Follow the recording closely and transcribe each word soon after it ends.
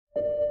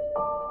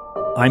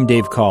I'm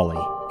Dave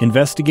Cawley,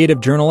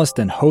 investigative journalist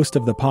and host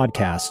of the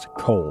podcast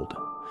Cold.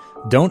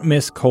 Don't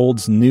miss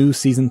Cold's new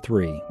Season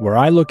 3, where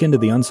I look into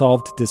the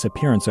unsolved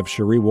disappearance of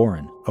Cherie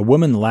Warren, a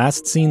woman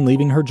last seen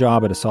leaving her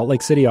job at a Salt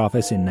Lake City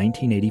office in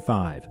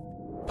 1985.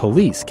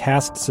 Police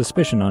cast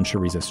suspicion on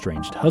Cherie's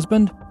estranged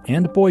husband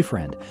and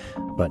boyfriend,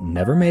 but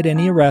never made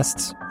any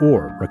arrests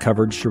or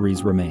recovered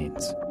Cherie's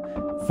remains.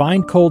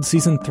 Find Cold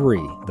Season 3,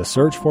 The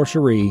Search for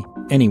Cherie,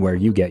 anywhere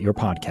you get your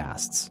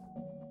podcasts.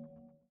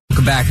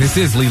 Welcome back. This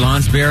is Lee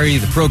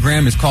Lonsberry. The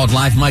program is called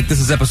Live Mike.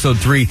 This is episode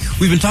 3.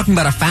 We've been talking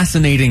about a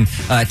fascinating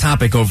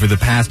topic over the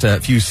past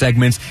few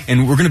segments,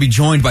 and we're going to be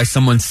joined by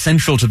someone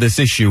central to this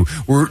issue.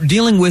 We're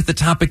dealing with the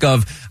topic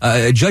of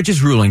a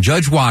judge's ruling.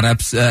 Judge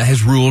Waddups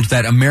has ruled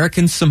that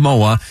American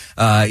Samoa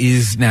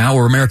is now,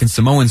 or American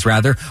Samoans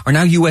rather, are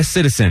now U.S.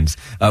 citizens.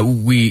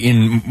 We,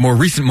 in more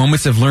recent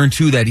moments, have learned,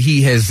 too, that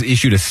he has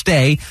issued a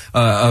stay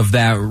of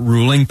that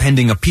ruling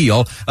pending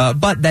appeal,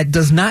 but that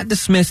does not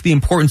dismiss the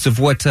importance of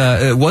what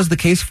was the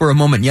case for a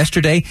moment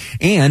yesterday,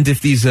 and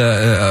if these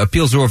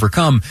appeals are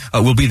overcome,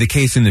 will be the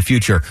case in the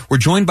future. We're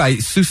joined by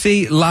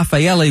Susi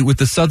Lafaele with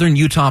the Southern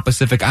Utah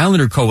Pacific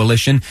Islander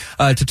Coalition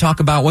to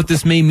talk about what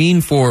this may mean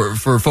for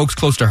folks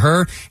close to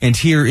her and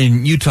here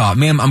in Utah.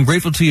 Ma'am, I'm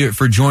grateful to you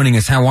for joining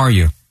us. How are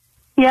you?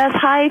 Yes,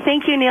 hi.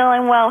 Thank you, Neil.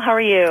 I'm well. How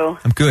are you?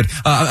 I'm good.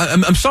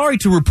 I'm sorry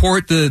to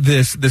report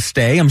the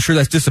stay. I'm sure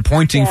that's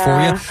disappointing for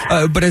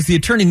you. But as the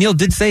attorney, Neil,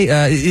 did say,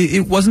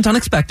 it wasn't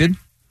unexpected.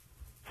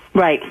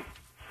 Right.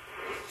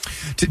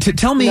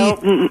 Tell me,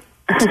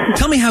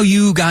 tell me how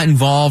you got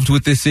involved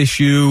with this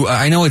issue.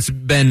 I know it's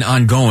been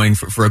ongoing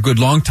for a good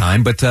long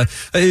time, but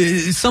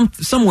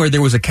somewhere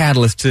there was a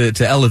catalyst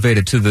to elevate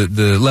it to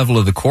the level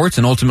of the courts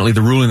and ultimately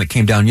the ruling that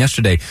came down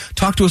yesterday.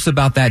 Talk to us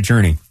about that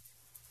journey.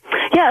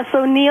 Yeah,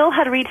 so Neil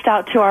had reached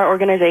out to our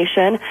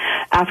organization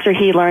after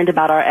he learned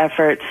about our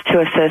efforts to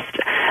assist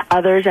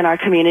others in our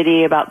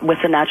community with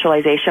the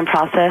naturalization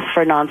process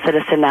for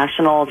non-citizen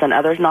nationals and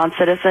other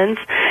non-citizens.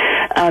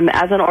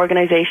 As an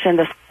organization,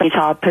 the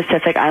Utah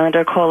Pacific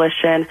Islander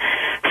Coalition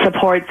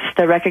supports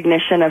the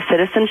recognition of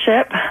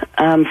citizenship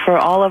for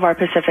all of our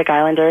Pacific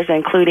Islanders,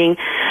 including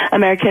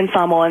American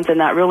Samoans, and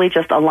that really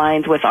just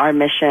aligns with our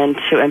mission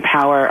to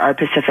empower our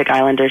Pacific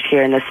Islanders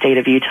here in the state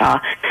of Utah.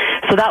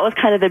 So that was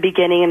kind of the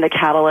beginning and the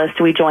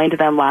catalyst. We joined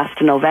them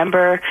last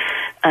November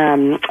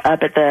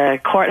up at the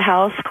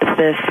courthouse with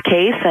this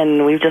case,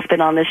 and we've just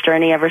been on this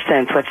journey ever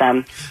since with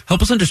them.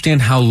 Help us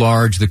understand how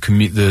large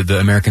the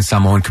American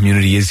Samoan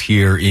community is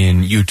here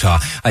in Utah.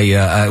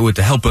 With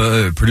the help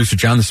of producer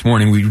John this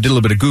morning, we did a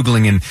little bit of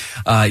Googling, and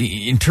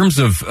in terms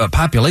of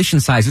population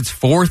size, it's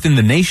 4th in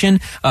the nation.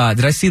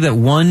 Did I see that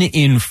 1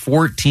 in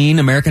 14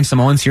 American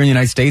Samoans here in the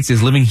United States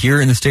is living here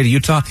in the state of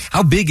Utah?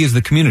 How big is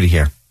the community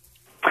here?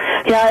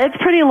 Yeah, it's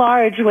pretty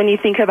large when you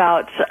think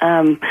about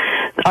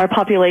our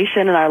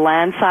population and our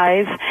land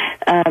size.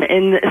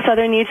 In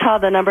southern Utah,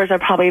 the numbers are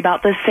probably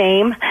about the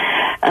same.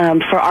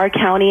 For our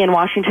county in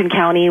Washington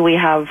County, we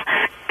have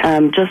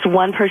just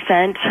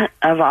 1%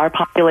 of our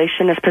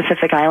population is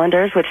Pacific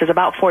Islanders, which is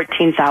about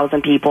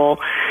 14,000 people.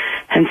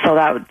 And so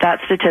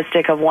that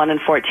statistic of 1 in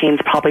 14 is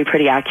probably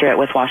pretty accurate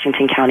with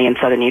Washington County and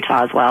southern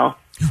Utah as well.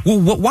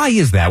 Well, why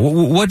is that?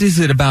 What is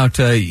it about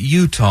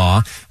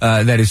Utah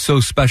that is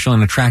so special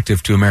and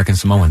attractive to American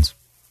Samoans?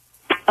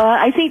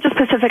 I think just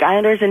Pacific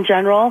Islanders in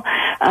general.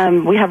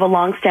 We have a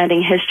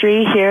long-standing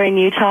history here in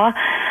Utah.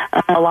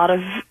 A lot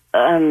of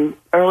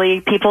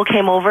early people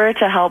came over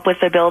to help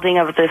with the building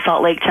of the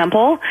Salt Lake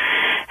Temple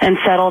and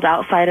settled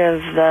outside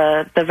of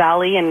the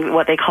valley in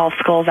what they call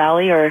Skull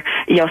Valley or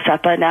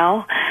Yosepa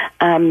now.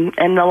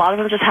 And a lot of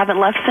them just haven't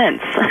left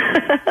since.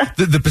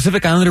 The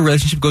Pacific Islander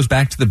relationship goes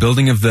back to the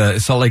building of the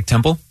Salt Lake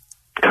Temple?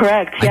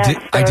 Correct, yes.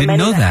 I didn't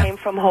know that. Came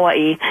from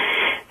Hawaii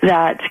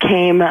that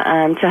came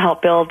to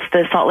help build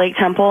the Salt Lake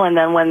Temple, and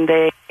then when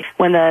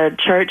the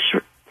church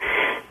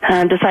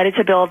decided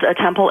to build a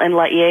temple in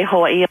Laie,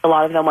 Hawaii, a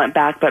lot of them went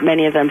back, but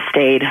many of them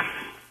stayed.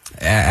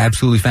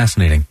 Absolutely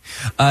fascinating.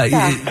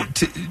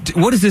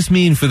 What does this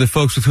mean for the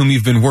folks with whom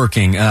you've been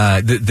working?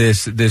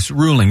 This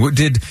ruling.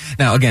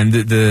 Now again,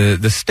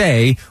 the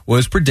stay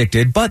was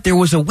predicted, but there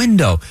was a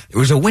window. There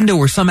was a window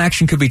where some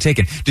action could be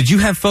taken. Did you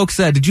have folks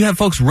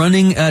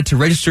running to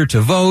register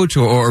to vote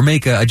or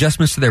make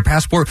adjustments to their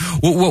passport?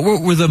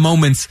 What were the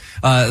moments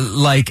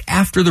like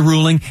after the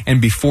ruling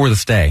and before the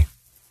stay?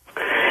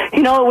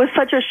 It was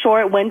such a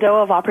short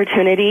window of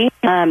opportunity.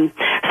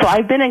 So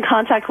I've been in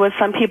contact with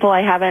some people.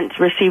 I haven't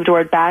received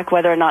word back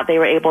whether or not they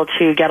were able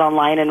to get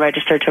online and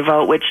register to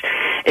vote, which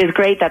is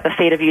great that the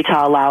state of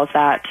Utah allows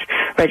that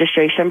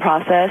registration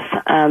process.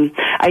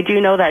 I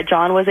do know that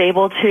John was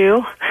able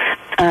to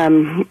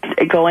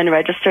go and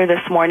register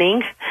this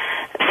morning.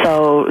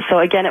 So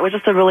again, it was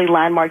just a really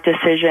landmark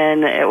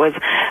decision. It was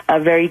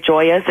very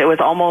joyous. It was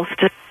almost,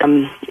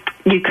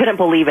 you couldn't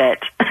believe it.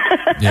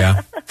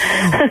 Yeah.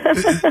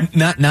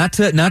 Not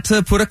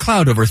to put a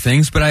cloud over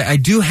things, but I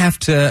do have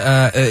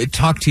to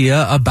talk to you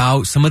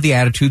about some of the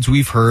attitudes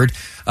we've heard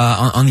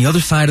on the other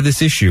side of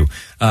this issue.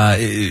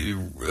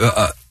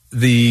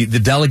 the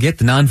delegate,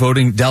 the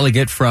non-voting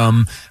delegate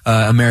from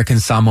American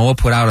Samoa,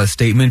 put out a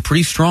statement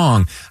pretty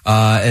strong,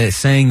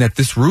 saying that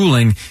this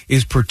ruling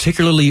is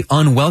particularly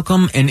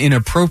unwelcome and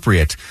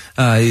inappropriate.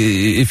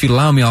 If you'd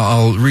allow me,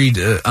 I'll read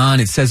on.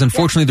 It says,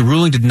 unfortunately, the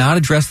ruling did not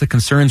address the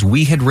concerns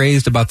we had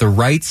raised about the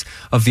rights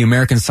of the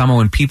American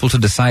Samoan people to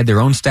decide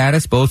their own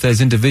status, both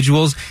as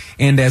individuals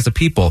and as a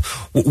people.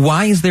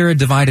 Why is there a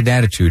divided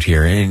attitude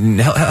here? And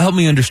help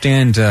me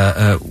understand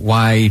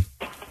why,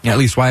 at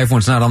least why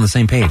everyone's not on the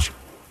same page.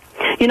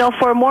 You know,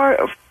 for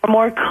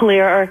more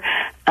clear,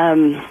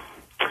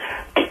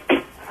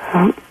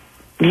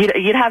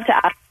 you'd have to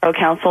ask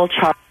pro-counsel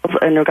Charles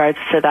in regards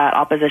to that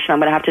opposition. I'm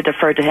going to have to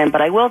defer to him,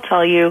 but I will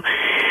tell you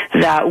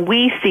that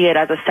we see it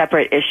as a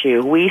separate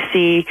issue. We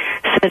see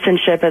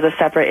citizenship as a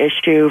separate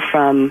issue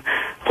from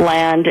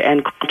land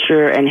and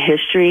culture and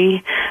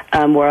history,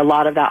 where a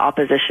lot of that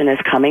opposition is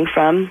coming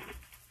from.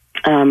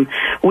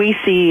 We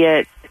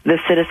see the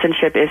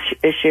citizenship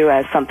issue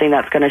as something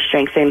that's going to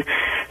strengthen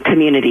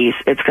communities.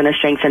 It's going to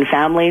strengthen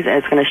families, and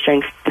it's going to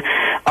strengthen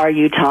our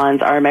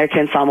Utahns, our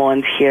American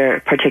Samoans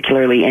here,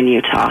 particularly in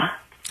Utah.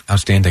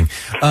 Outstanding.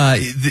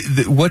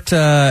 What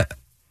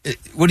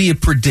do you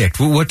predict?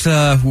 What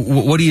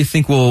do you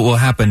think will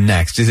happen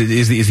next?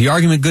 Is the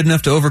argument good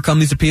enough to overcome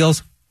these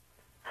appeals?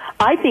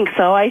 I think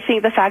so. I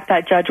think the fact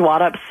that Judge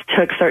Wattups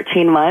took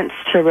 13 months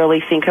to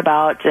really think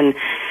about and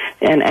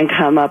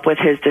come up with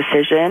his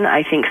decision,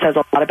 I think says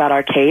a lot about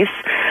our case.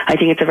 I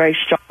think it's a very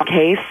strong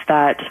case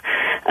that,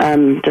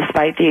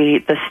 despite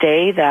the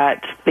stay,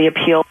 that the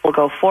appeal will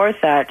go forth,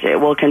 that it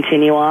will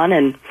continue on,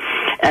 and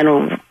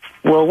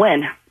we'll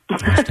win.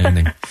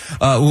 Outstanding.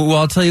 Well,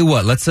 I'll tell you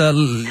what. Let's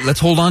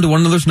hold on to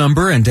one another's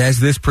number, and as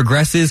this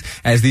progresses,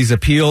 as these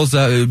appeals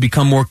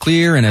become more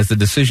clear, and as the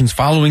decisions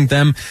following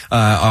them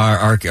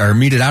are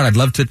meted out, I'd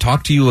love to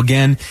talk to you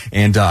again,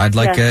 and I'd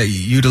like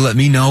you to let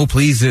me know,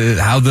 please,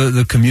 how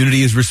the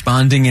community is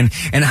responding and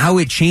how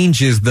it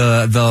changes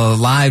the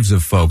lives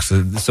of folks.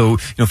 So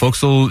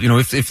folks will,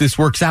 if this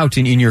works out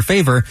in your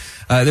favor,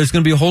 there's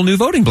going to be a whole new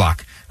voting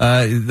block.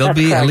 There'll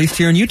be, at least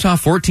here in Utah,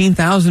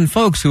 14,000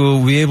 folks who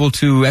will be able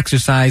to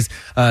exercise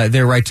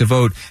their right to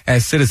vote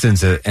as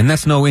citizens. And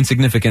that's no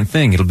insignificant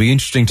thing. It'll be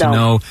interesting to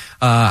know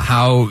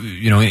how,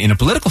 in a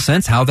political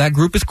sense, how that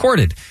group is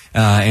courted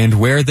and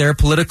where their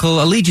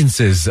political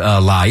allegiances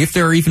lie, if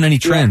there are even any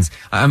trends.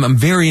 Yeah. I'm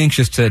very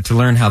anxious to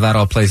learn how that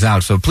all plays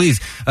out. So please,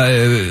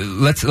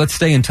 let's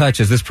stay in touch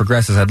as this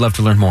progresses. I'd love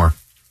to learn more.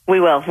 We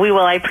will.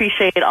 I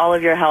appreciate all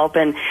of your help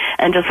and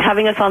just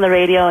having us on the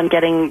radio and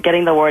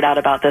getting the word out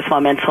about this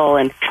monumental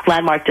and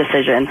landmark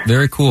decision.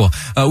 Very cool.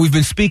 We've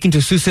been speaking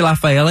to Susi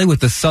Lafaele with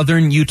the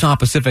Southern Utah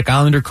Pacific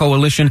Islander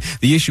Coalition.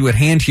 The issue at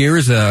hand here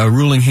is a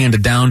ruling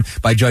handed down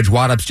by Judge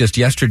Wattups just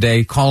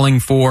yesterday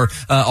calling for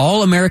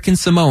all American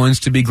Samoans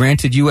to be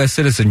granted U.S.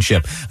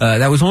 citizenship.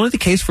 That was only the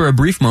case for a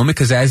brief moment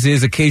because, as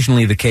is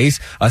occasionally the case,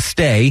 a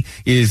stay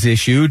is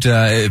issued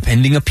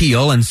pending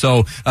appeal. And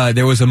so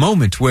there was a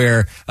moment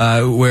where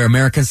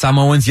American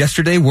Samoans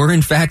yesterday were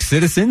in fact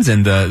citizens,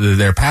 and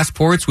their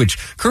passports, which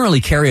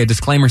currently carry a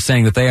disclaimer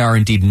saying that they are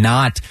indeed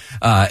not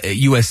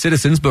U.S.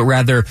 citizens, but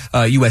rather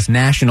U.S.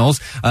 nationals.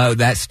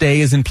 That stay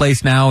is in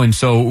place now, and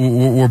so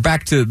we're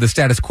back to the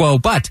status quo,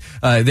 but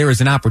there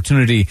is an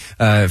opportunity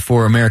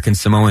for American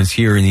Samoans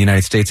here in the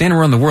United States and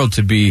around the world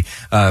to be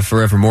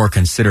forevermore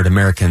considered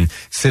American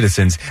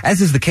citizens,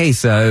 as is the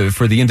case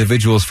for the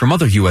individuals from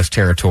other U.S.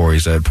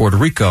 territories, Puerto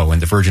Rico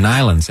and the Virgin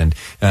Islands and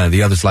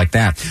the others like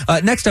that.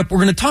 Next up, we're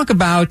going to talk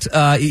about,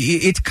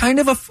 it's kind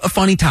of a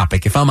funny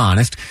topic, if I'm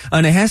honest,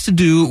 and it has to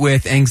do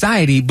with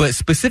anxiety, but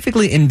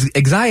specifically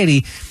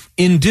anxiety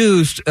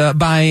induced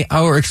by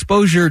our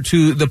exposure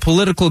to the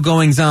political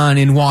goings-on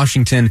in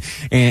Washington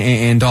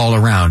and all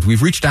around.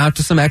 We've reached out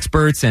to some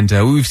experts, and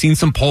we've seen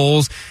some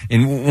polls,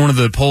 and one of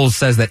the polls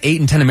says that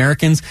 8 in 10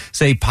 Americans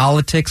say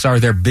politics are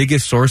their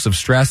biggest source of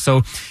stress.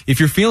 So if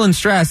you're feeling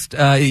stressed,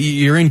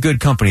 you're in good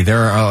company. There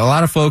are a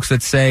lot of folks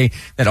that say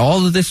that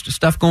all of this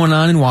stuff going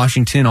on in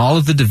Washington, all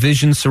of the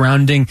divisions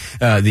surrounding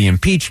the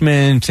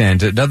impeachment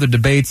and other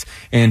debates,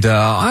 and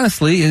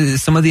honestly,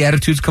 some of the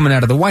attitudes coming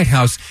out of the White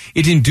House,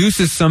 it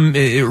induces some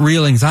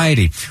real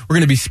anxiety. We're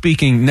going to be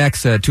speaking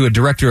next to a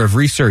director of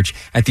research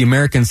at the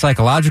American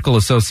Psychological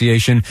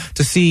Association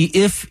to see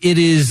if it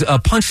is a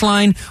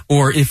punchline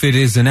or if it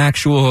is an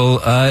actual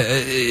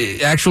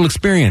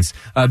experience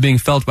being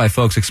felt by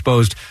folks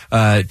exposed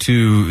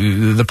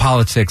to the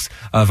politics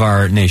of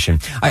our nation.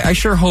 I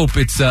sure hope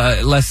it's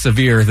less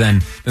severe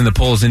than the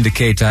polls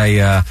indicate.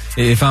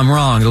 If I'm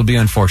wrong, it'll be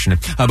unfortunate.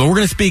 But we're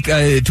going to speak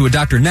to a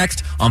doctor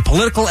next on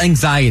political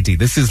anxiety.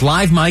 This is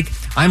Live Mike.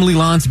 I'm Lee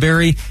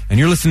Lonsberry, and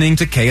you're listening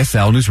to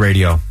KSL News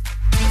Radio.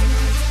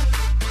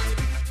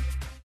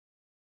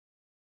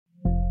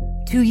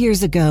 2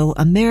 years ago,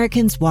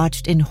 Americans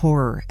watched in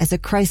horror as a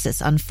crisis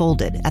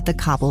unfolded at the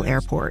Kabul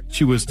airport.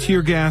 She was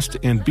tear-gassed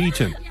and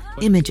beaten.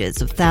 Images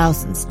of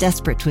thousands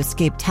desperate to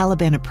escape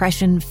Taliban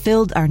oppression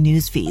filled our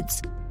news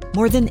feeds.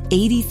 More than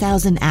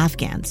 80,000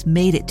 Afghans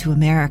made it to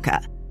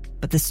America.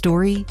 But the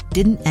story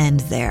didn't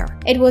end there.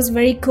 It was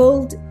very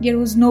cold. There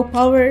was no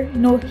power,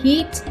 no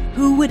heat.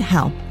 Who would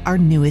help our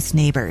newest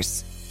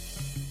neighbors?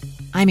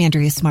 I'm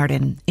Andrea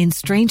Smartin. In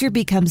Stranger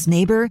Becomes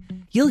Neighbor,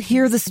 you'll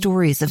hear the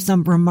stories of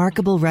some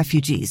remarkable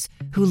refugees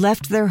who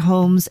left their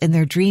homes and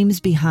their dreams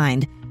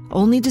behind,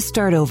 only to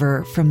start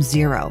over from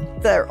zero.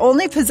 Their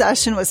only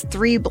possession was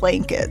 3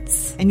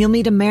 blankets. And you'll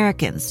meet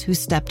Americans who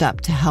stepped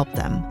up to help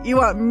them. You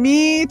want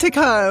me to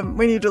come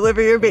when you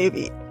deliver your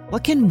baby.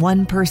 What can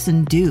one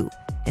person do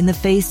in the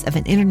face of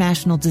an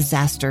international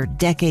disaster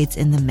decades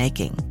in the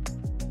making?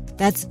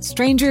 That's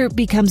Stranger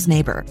Becomes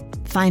Neighbor.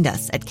 Find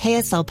us at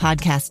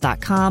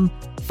kslpodcast.com.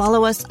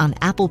 Follow us on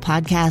Apple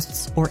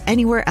Podcasts or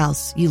anywhere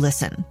else you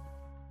listen.